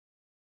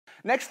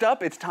Next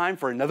up, it's time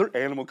for another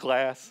animal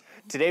class.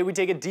 Today we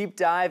take a deep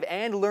dive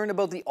and learn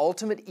about the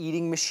ultimate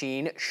eating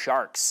machine,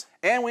 sharks.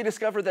 And we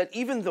discover that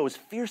even those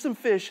fearsome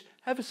fish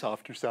have a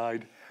softer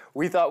side.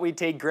 We thought we'd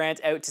take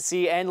Grant out to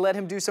sea and let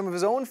him do some of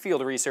his own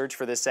field research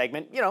for this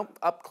segment, you know,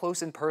 up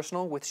close and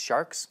personal with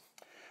sharks.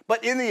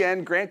 But in the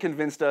end, Grant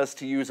convinced us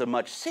to use a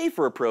much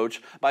safer approach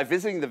by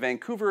visiting the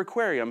Vancouver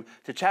Aquarium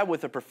to chat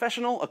with a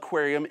professional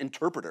aquarium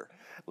interpreter.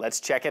 Let's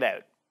check it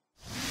out.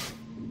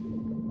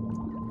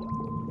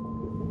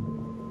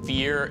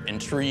 Fear,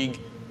 intrigue,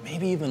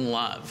 maybe even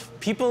love.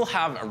 People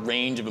have a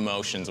range of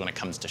emotions when it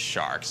comes to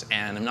sharks,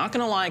 and I'm not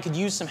gonna lie, I could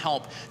use some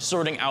help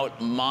sorting out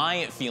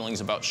my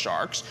feelings about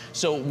sharks.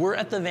 So we're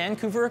at the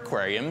Vancouver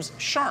Aquarium's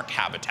shark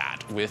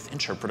habitat with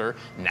interpreter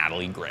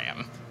Natalie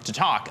Graham to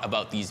talk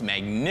about these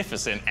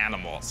magnificent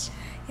animals.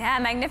 Yeah,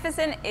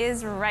 magnificent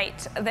is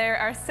right. There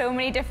are so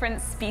many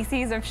different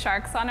species of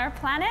sharks on our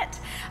planet.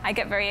 I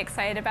get very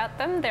excited about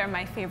them. They're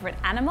my favorite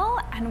animal,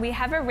 and we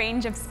have a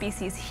range of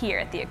species here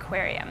at the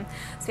aquarium.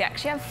 So we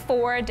actually have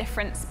 4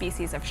 different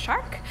species of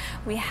shark.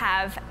 We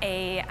have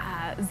a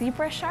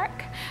zebra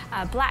shark,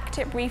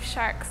 blacktip reef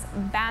sharks,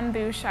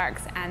 bamboo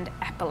sharks, and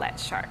epaulet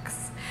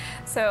sharks.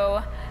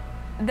 So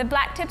the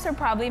blacktips are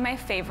probably my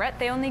favorite.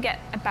 They only get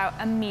about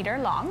 1 meter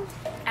long,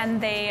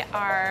 and they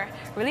are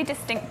really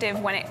distinctive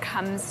when it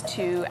comes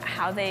to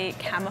how they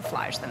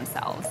camouflage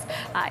themselves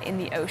in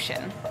the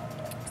ocean.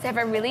 They have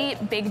a really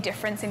big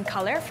difference in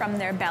color from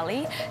their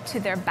belly to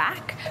their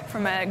back,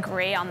 from a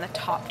gray on the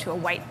top to a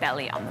white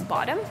belly on the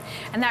bottom.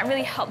 And that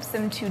really helps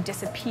them to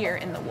disappear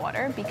in the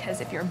water, because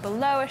if you're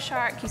below a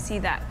shark, you see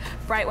that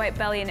bright white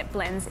belly and it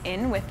blends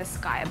in with the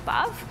sky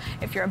above.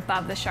 If you're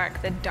above the shark,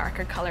 the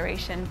darker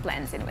coloration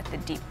blends in with the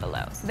deep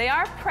below. So they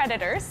are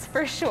predators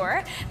for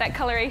sure. That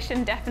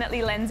coloration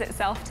definitely lends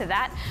itself to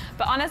that.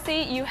 But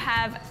honestly, you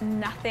have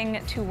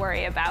nothing to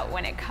worry about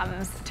when it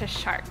comes to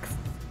sharks.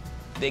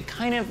 They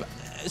kind of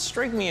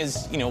strike me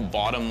as, you know,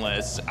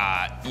 bottomless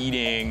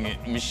eating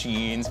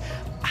machines.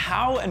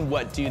 How and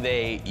what do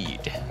they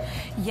eat?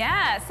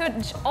 Yeah,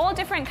 so all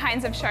different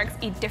kinds of sharks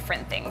eat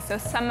different things. So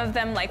some of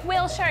them, like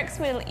whale sharks,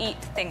 will eat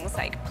things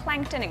like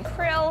plankton and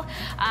krill,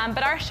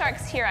 but our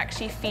sharks here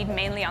actually feed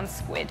mainly on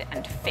squid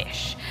and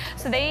fish.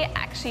 So they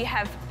actually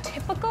have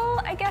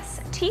typical, I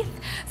guess,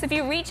 teeth. So if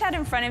you reach out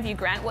in front of you,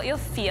 Grant, what you'll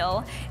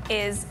feel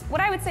is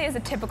what I would say is a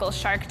typical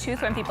shark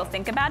tooth when people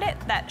think about it,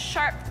 that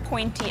sharp,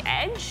 pointy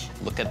edge.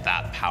 Look at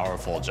that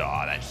powerful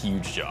jaw, that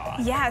huge jaw.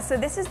 Yeah, so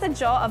this is the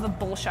jaw of a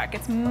bull shark.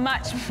 It's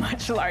much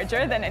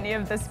larger than any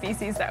of the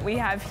species that we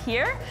have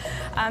here,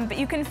 but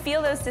you can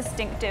feel those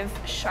distinctive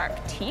sharp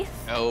teeth.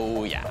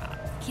 Oh, yeah.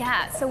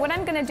 Yeah, so what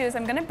I'm gonna do is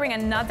I'm gonna bring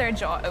another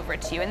jaw over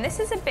to you, and this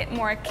is a bit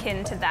more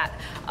akin to that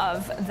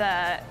of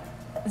the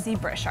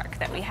zebra shark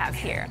that we have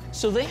here.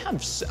 So they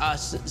have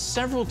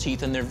several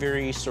teeth, and they're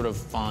very sort of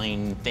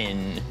fine,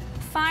 thin.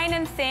 Fine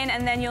and thin,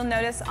 and then you'll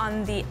notice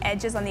on the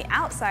edges on the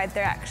outside,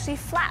 they're actually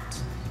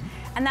flat.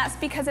 And that's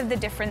because of the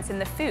difference in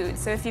the food.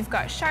 So if you've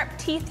got sharp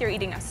teeth, you're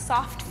eating a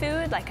soft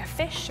food like a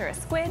fish or a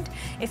squid.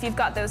 If you've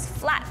got those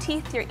flat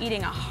teeth, you're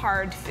eating a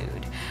hard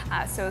food.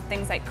 So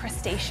things like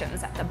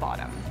crustaceans at the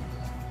bottom.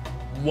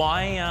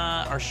 Why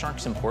are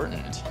sharks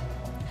important?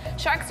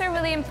 Sharks are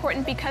really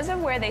important because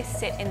of where they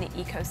sit in the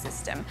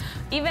ecosystem.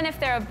 Even if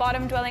they're a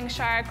bottom-dwelling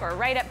shark or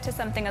right up to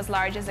something as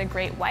large as a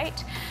great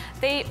white,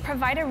 they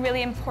provide a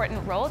really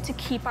important role to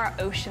keep our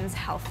oceans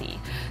healthy.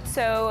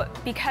 So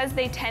because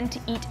they tend to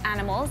eat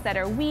animals that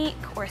are weak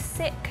or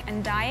sick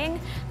and dying,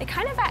 they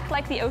kind of act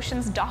like the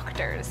ocean's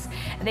doctors.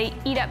 They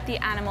eat up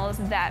the animals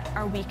that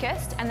are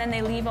weakest, and then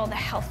they leave all the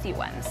healthy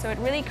ones. So it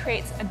really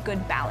creates a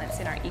good balance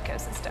in our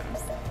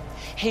ecosystems.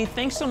 Hey,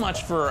 thanks so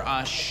much for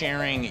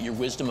sharing your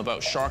wisdom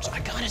about sharks. I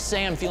gotta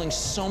say, I'm feeling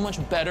so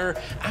much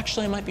better.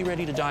 Actually, I might be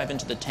ready to dive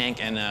into the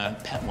tank and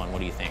pet one. What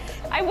do you think?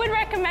 I would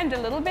recommend a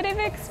little bit of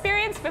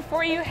experience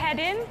before you head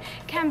in. It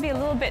can be a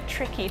little bit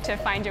tricky to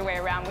find your way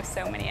around with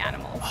so many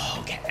animals.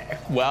 Okay,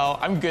 well,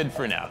 I'm good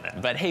for now then.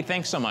 But hey,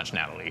 thanks so much,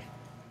 Natalie.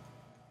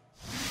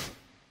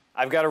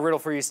 I've got a riddle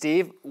for you,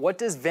 Steve. What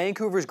does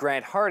Vancouver's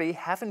Grant Hardy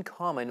have in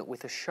common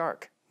with a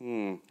shark?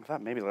 I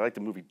thought maybe they liked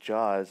the movie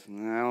Jaws.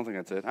 I don't think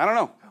that's it. I don't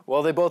know.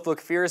 Well, they both look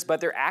fierce,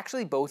 but they're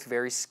actually both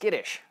very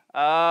skittish.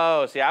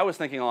 Oh, see, I was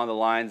thinking along the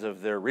lines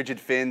of their rigid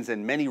fins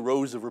and many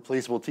rows of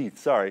replaceable teeth.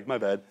 Sorry, my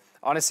bad.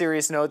 On a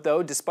serious note,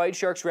 though, despite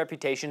sharks'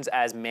 reputations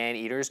as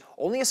man-eaters,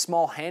 only a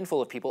small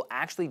handful of people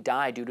actually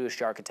die due to a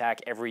shark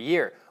attack every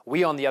year.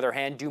 We, on the other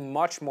hand, do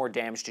much more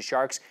damage to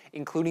sharks,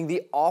 including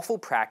the awful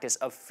practice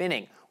of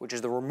finning, which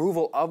is the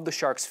removal of the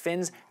shark's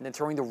fins and then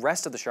throwing the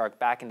rest of the shark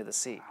back into the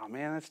sea. Oh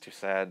man, that's too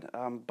sad.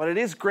 But it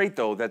is great,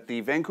 though, that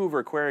the Vancouver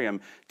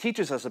Aquarium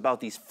teaches us about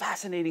these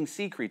fascinating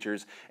sea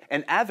creatures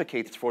and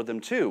advocates for them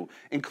too,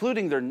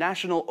 including their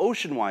National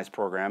Ocean-Wise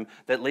program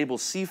that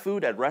labels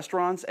seafood at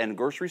restaurants and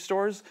grocery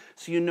stores,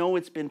 so you know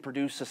it's been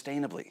produced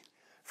sustainably.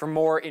 For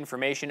more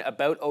information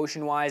about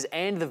Ocean-Wise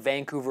and the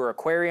Vancouver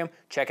Aquarium,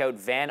 check out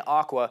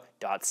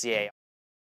vanaqua.ca.